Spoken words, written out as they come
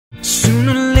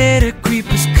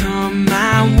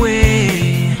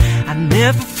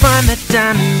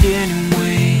diamond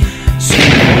anyway. So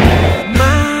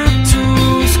my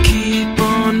tools keep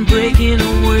on breaking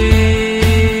away.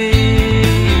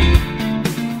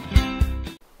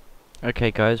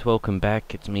 Okay guys, welcome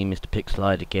back. It's me, Mr.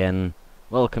 Pixelite again.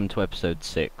 Welcome to episode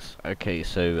 6. Okay,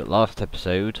 so last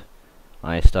episode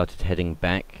I started heading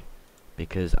back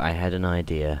because I had an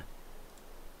idea.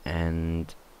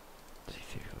 And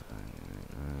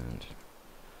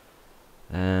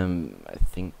I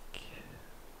think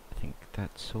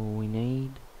that's all we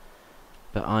need.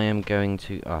 But I am going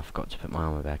to I forgot to put my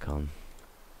armor back on.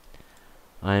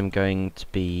 I am going to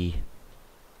be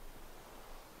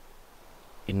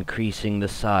increasing the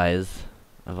size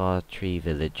of our tree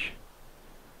village.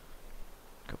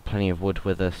 Got plenty of wood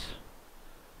with us.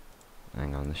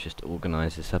 Hang on, let's just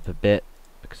organise this up a bit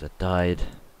because I died.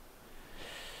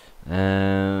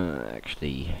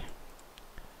 Actually,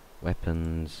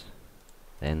 weapons,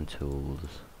 then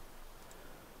tools.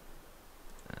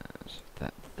 So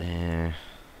that there.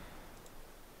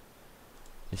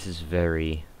 This is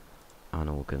very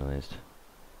unorganised.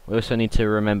 We also need to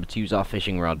remember to use our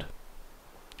fishing rod,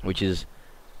 which is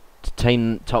to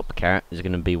tame Top Cat is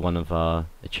going to be one of our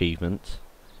achievements.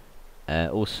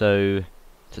 Also,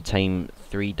 to tame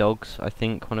 3 dogs, I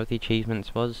think one of the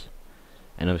achievements was.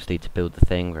 And obviously to build the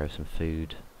thing, grab some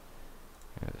food.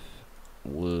 Have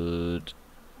wood.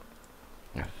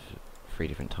 Have 3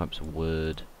 different types of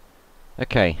wood.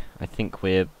 Okay, I think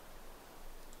we're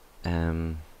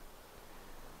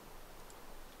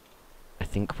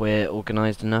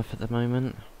organised enough at the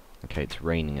moment. Okay, it's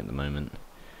raining at the moment.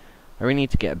 I really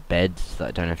need to get a bed so that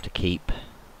I don't have to keep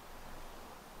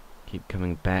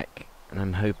coming back, and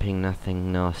I'm hoping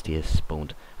nothing nasty has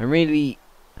spawned. I'm really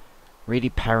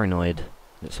paranoid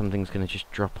that something's going to just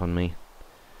drop on me.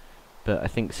 But I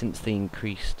think since the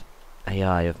increased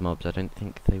AI of mobs, I don't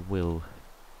think they will.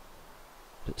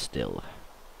 But still.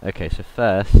 Okay, so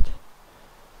first,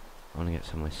 I want to get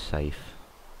somewhere safe.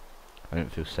 I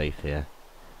don't feel safe here.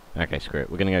 Okay, screw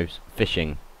it. We're going to go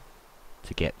fishing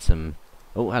to get some...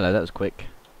 Oh, hello, that was quick.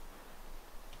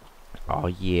 Oh,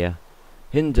 yeah.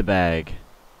 Hinterbag.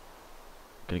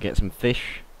 Gonna get some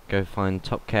fish. Go find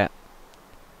Top Cat.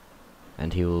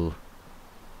 And he will...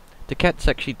 Do cats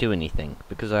actually do anything?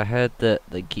 Because I heard that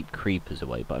they keep creepers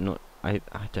away, but I'm not... I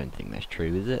don't think that's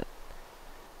true, is it?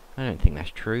 I don't think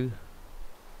that's true.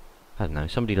 I don't know.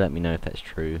 Somebody let me know if that's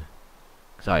true.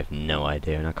 Because I have no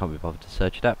idea and I can't be bothered to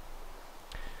search it up.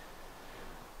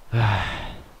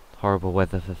 Horrible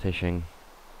weather for fishing.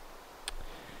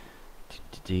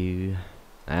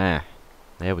 Ah,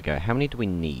 there we go. How many do we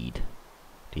need,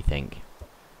 do you think?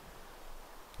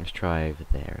 Let's try over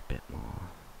there a bit more.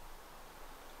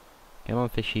 Come on,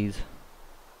 fishies.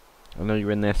 I know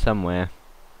you're in there somewhere.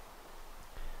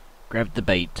 Grab the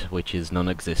bait, which is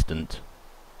non-existent.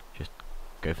 Just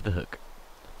go for the hook.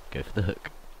 Go for the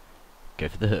hook. Go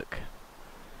for the hook.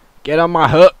 Get on my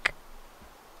hook!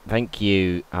 Thank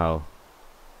you. Oh.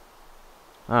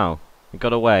 Oh, it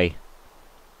got away.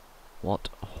 What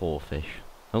a whorefish.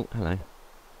 Oh, hello.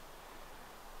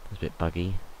 That's a bit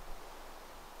buggy.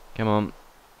 Come on.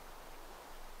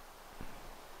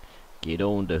 Get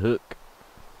on the hook.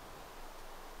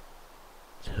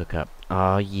 Let's hook up.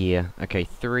 Oh, yeah. Okay,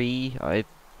 3.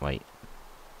 Wait.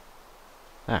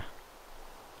 Ah.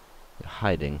 You're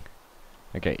hiding.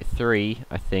 Okay, 3,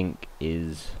 I think,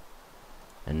 is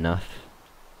enough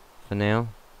for now.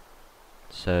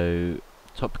 So,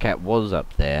 Top Cat was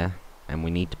up there, and we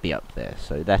need to be up there.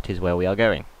 So that is where we are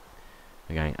going.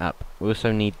 We're going up. We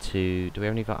also need to... Do we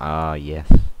have any... Ah,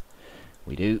 yes.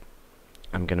 We do.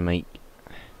 I'm going to make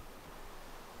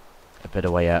a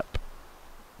better way up.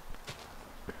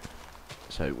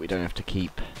 So we don't have to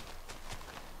keep...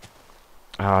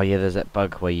 Oh, yeah, there's that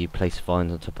bug where you place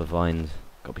vines on top of vines.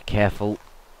 Gotta be careful.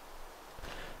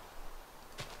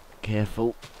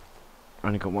 Careful.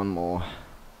 Only got one more.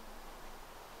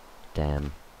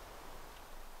 Damn.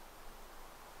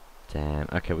 Damn.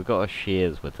 Okay, we've got our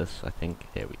shears with us, I think.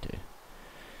 Here we do.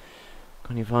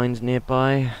 Got any vines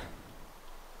nearby?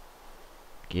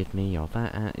 Give me your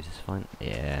that. Is this fine?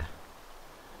 Yeah.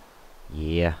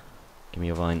 Yeah. Give me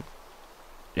your vine.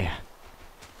 Yeah.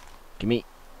 Give me.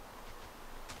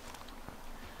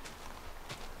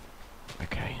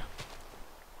 Okay.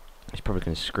 I was probably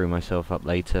going to screw myself up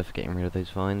later for getting rid of those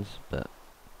vines, but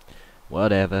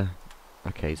whatever.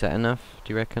 Okay, is that enough,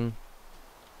 do you reckon?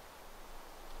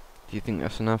 Do you think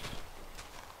that's enough?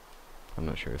 I'm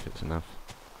not sure if it's enough.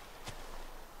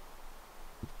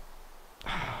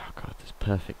 Oh god, there's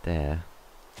perfect there.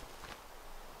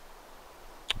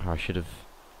 Oh, I should have...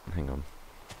 Hang on.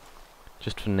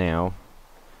 Just for now,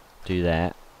 do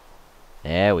that.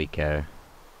 There we go.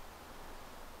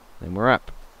 Then we're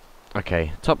up.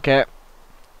 Okay, top cat.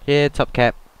 Here, top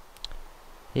cat.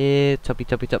 Here, toppy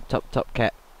top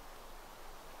cat.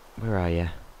 Where are you?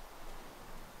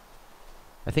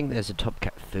 I think there's a Top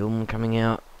Cat film coming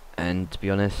out, and to be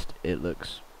honest, it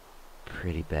looks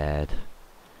pretty bad.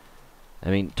 I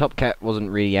mean, Top Cat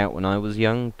wasn't really out when I was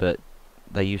young, but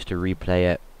they used to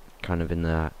replay it kind of in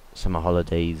the summer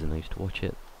holidays, and I used to watch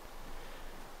it.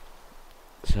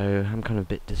 So, I'm kind of a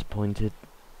bit disappointed.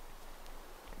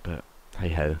 But,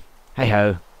 hey-ho.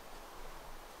 Hey-ho!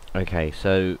 Okay,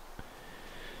 so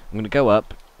I'm going to go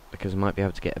up, because I might be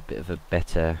able to get a bit of a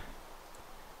better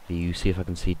view, see if I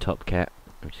can see Top Cat.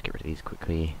 Let me just get rid of these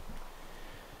quickly.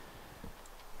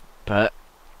 But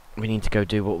we need to go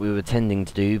do what we were tending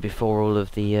to do before all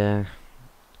of the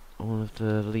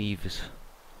leaves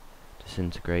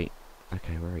disintegrate.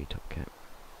 Okay, where are you, Top Cat?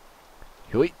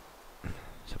 Hoi!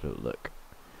 Let's have a little look.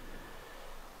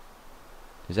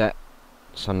 Is that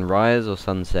sunrise or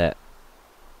sunset?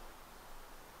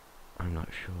 I'm not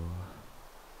sure.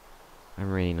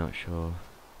 I'm really not sure.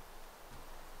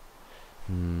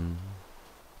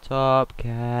 Top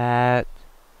Cat.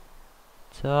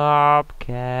 Top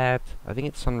Cat. I think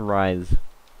it's sunrise.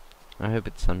 I hope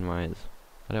it's sunrise.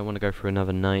 I don't want to go for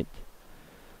another night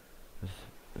of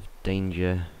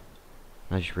danger.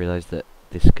 I just realised that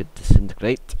this could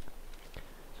disintegrate.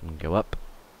 So I'm going to go up.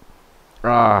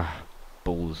 Ah!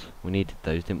 Balls. We needed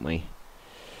those, didn't we?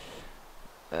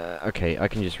 Okay, I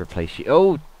can just replace you.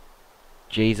 Oh!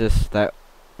 Jesus, that...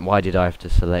 Why did I have to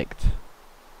select...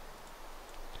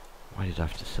 Why did I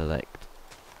have to select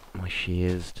my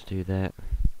shears to do that?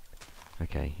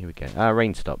 Okay, here we go. Ah,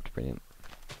 rain stopped. Brilliant.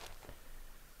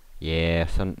 Yeah,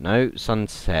 no,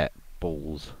 sunset.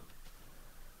 Balls.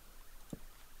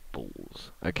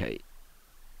 Balls. Okay.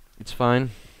 It's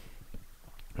fine.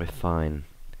 We're fine.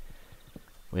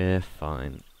 We're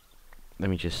fine. Let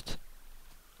me just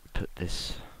put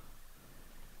this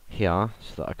here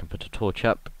so that I can put a torch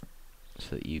up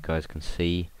so that you guys can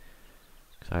see.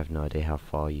 I have no idea how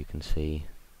far you can see.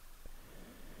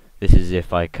 This is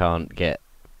if I can't get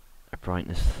a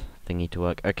brightness thingy to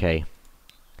work. Okay.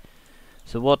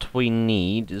 So what we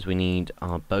need is we need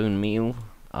our bone meal,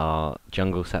 our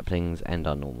jungle saplings, and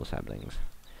our normal saplings.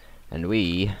 And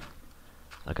we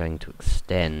are going to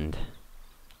extend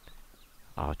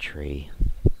our tree.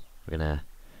 We're gonna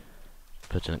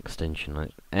put an extension on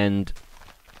it. And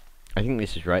I think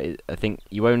this is right. I think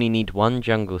you only need one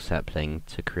jungle sapling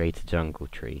to create a jungle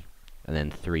tree, and then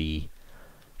three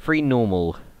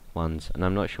normal ones. And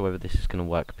I'm not sure whether this is going to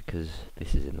work because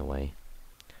this is in the way.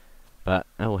 But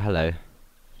oh, hello,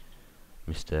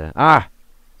 Mr. Ah,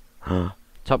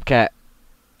 Top Cat.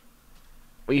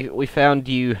 We found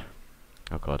you.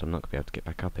 Oh God, I'm not gonna be able to get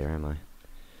back up here, am I?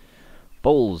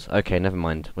 Balls. Okay, never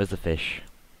mind. Where's the fish?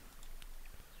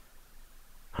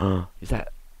 Is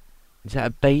that a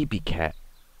baby cat?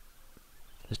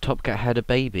 Has Top Cat had a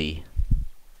baby?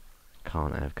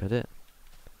 Can't have, could it?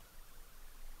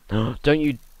 Don't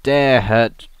you dare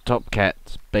hurt Top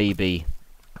Cat's baby,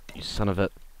 you son of a...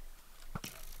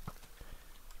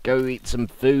 Go eat some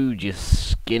food, you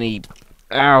skinny...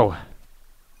 Ow!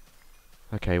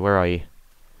 Okay, where are you?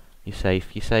 You safe?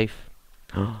 You safe?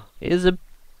 It's a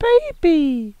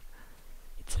baby!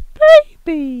 It's a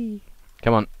baby!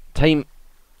 Come on, tame...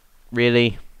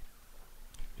 Really?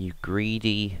 You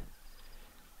greedy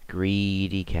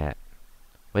cat.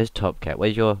 Where's Top Cat?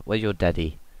 Where's your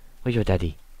daddy? Where's your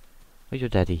daddy? Where's your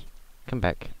daddy? Come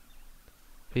back.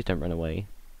 Please don't run away.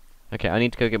 Okay, I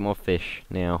need to go get more fish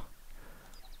now.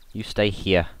 You stay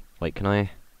here. Wait, can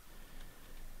I?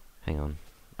 Hang on.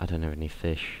 I don't have any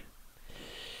fish.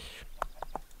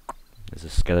 There's a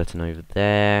skeleton over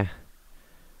there.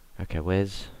 Okay,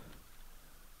 where's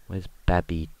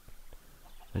Babby?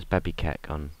 Where's Babby Cat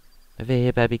gone? Over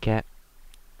here, Babby Cat.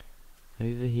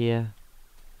 Over here.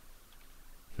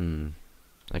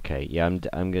 Okay, yeah,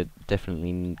 I'm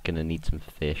definitely gonna need some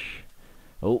fish.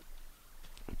 Oh,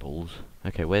 balls.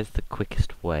 Okay, where's the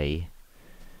quickest way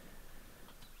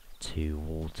to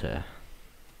water?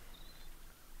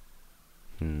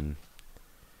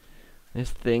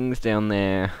 There's things down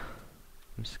there.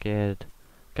 I'm scared.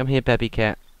 Come here, Babby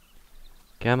Cat.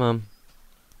 Come on.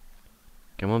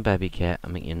 Come on, Babby Cat.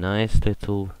 I'll make you a nice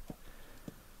little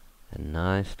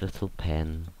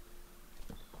pen.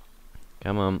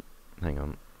 Come on. Hang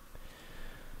on.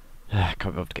 Can't be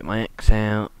able to get my axe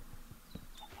out.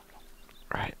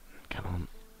 Right, come on.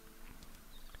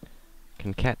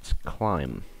 Can cats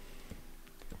climb?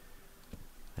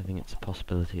 I think it's a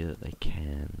possibility that they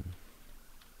can.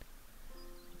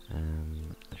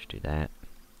 Let's do that.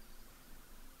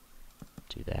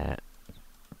 Do that.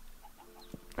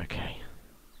 Okay.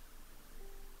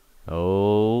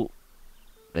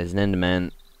 There's an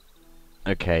Enderman.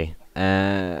 Okay.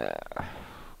 God.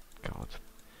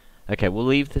 Okay, we'll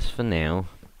leave this for now.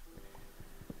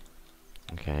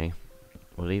 Okay.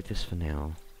 We'll leave this for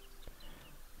now.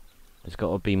 There's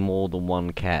got to be more than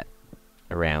one cat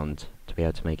around to be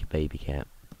able to make a baby cat.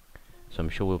 So I'm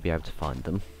sure we'll be able to find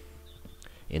them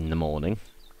in the morning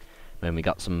when we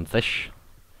got some fish.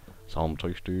 Some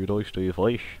tasty, tasty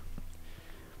fish.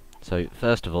 So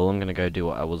first of all, I'm going to go do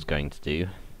what I was going to do.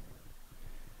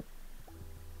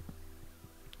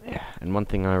 Yeah, and one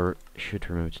thing I should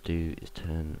remember to do is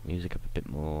turn music up a bit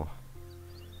more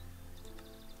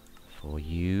for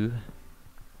you.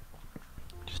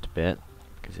 Just a bit,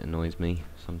 because it annoys me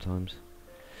sometimes.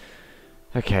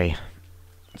 Okay,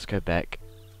 let's go back.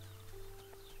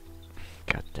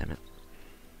 God damn it.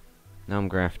 Now I'm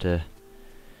gonna have to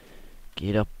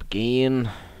get up again.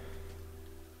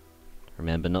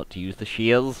 Remember not to use the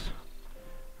shields,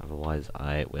 otherwise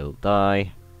I will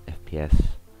die. FPS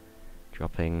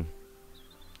dropping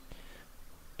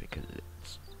because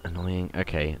it's annoying.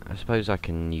 Okay, I suppose I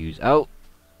can use... Oh!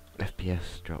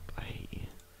 FPS drop. I hate you.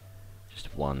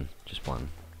 Just one.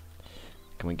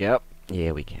 Can we get up?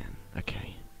 Yeah, we can.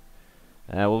 Okay.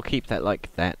 We'll keep that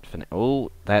like that for now.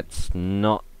 Oh, that's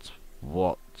not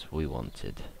what we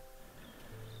wanted.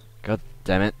 God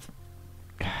damn it.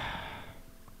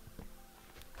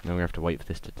 Now we have to wait for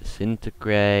this to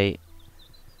disintegrate.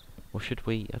 Or should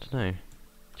we? I don't know.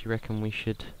 Do you reckon we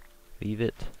should leave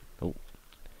it? Oh.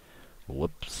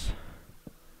 Whoops.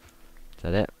 Is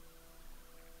that it?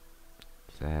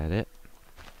 Is that it?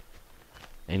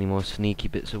 Any more sneaky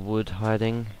bits of wood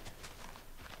hiding?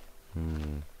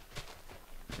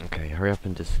 Okay, hurry up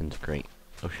and disintegrate.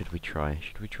 Or should we try?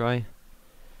 Should we try?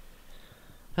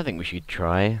 I think we should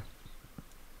try.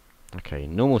 Okay,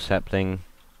 normal sapling.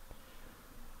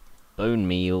 Bone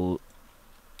meal.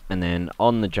 And then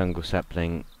on the jungle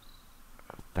sapling.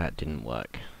 That didn't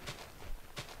work.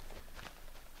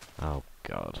 Oh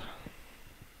god.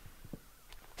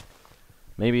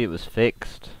 Maybe it was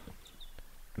fixed.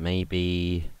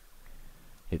 Maybe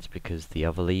it's because the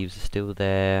other leaves are still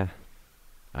there.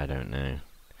 I don't know.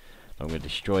 I'm going to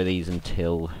destroy these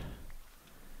until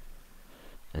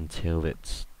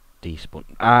it's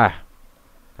despawned. Ah!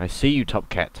 I see you, Top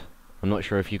Cat. I'm not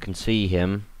sure if you can see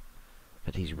him,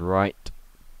 but he's right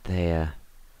there.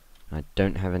 I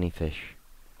don't have any fish.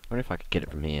 I wonder if I could get it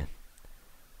from here.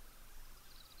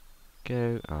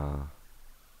 Go. Ah.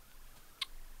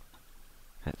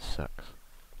 That sucks.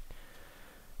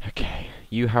 Okay,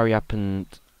 you hurry up and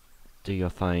do your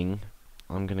thing.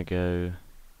 I'm gonna go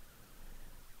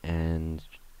and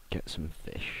get some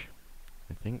fish,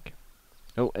 I think.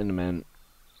 Oh, Enderman.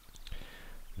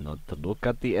 Not to look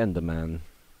at the Enderman.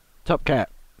 Top Cat!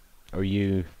 Or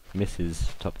you,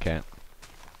 Mrs. Top Cat.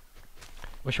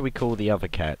 What should we call the other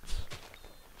cats?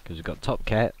 Because we've got Top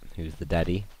Cat, who's the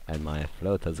daddy, and my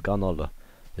float has gone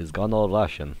all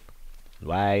Russian.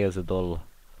 Why is it all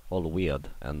weird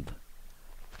and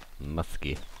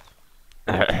musky?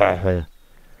 Okay.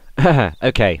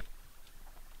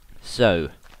 So,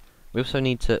 we also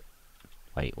need to...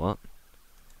 Wait, what?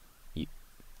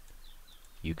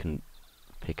 You can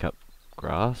pick up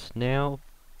grass now?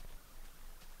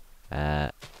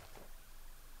 Okay,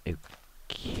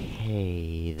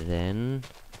 then.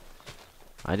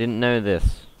 I didn't know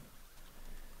this.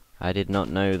 I did not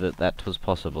know that that was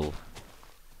possible.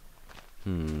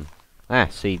 Ah,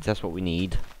 seeds, that's what we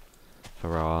need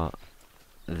for our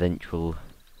eventual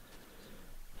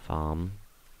farm.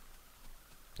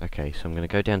 Okay, so I'm going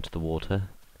to go down to the water.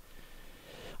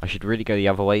 I should really go the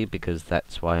other way because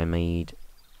that's why I made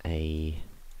a...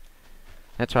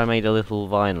 That's why I made a little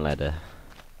vine ladder.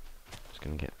 Just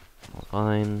going to get more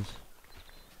vines.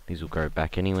 These will grow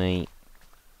back anyway,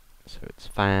 so it's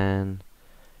fine.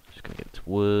 Just going to get this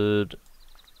wood.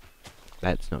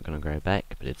 That's not going to grow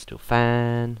back, but it's still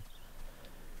fine.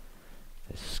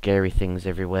 There's scary things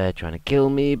everywhere trying to kill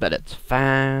me, but it's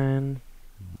fine.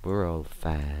 We're all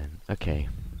fine. Okay.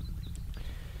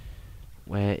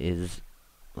 Where is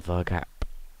the gap?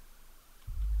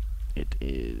 It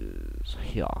is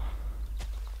here.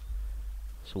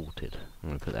 Sorted. I'm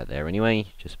going to put that there anyway,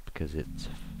 just because it's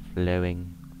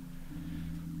flowing.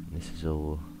 This is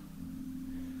all...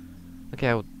 Look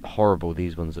how horrible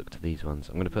these ones look to these ones.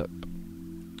 I'm going to put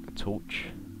a torch.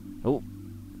 Oh!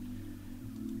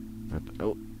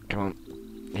 Oh, come on.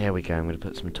 There we go. I'm going to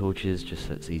put some torches just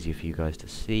so it's easier for you guys to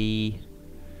see.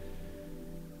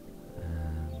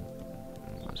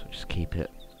 Might as well just keep it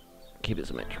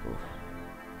symmetrical.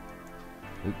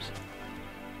 Oops.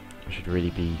 I should really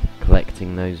be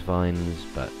collecting those vines,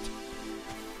 but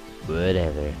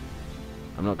whatever.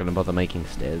 I'm not going to bother making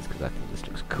stairs because I think this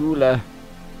looks cooler.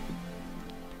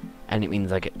 And it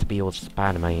means I get to be all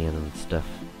Spider-Man and stuff.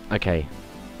 Okay,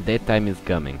 daytime is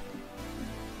coming.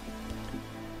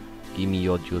 Give me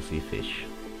your juicy fish.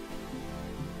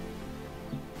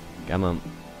 Come on.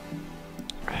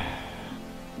 I'm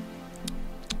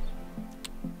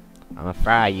gonna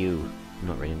fry you.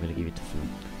 Not really, I'm gonna give it to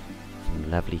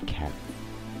some lovely cats.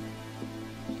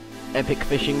 Epic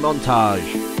fishing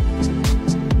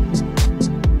montage!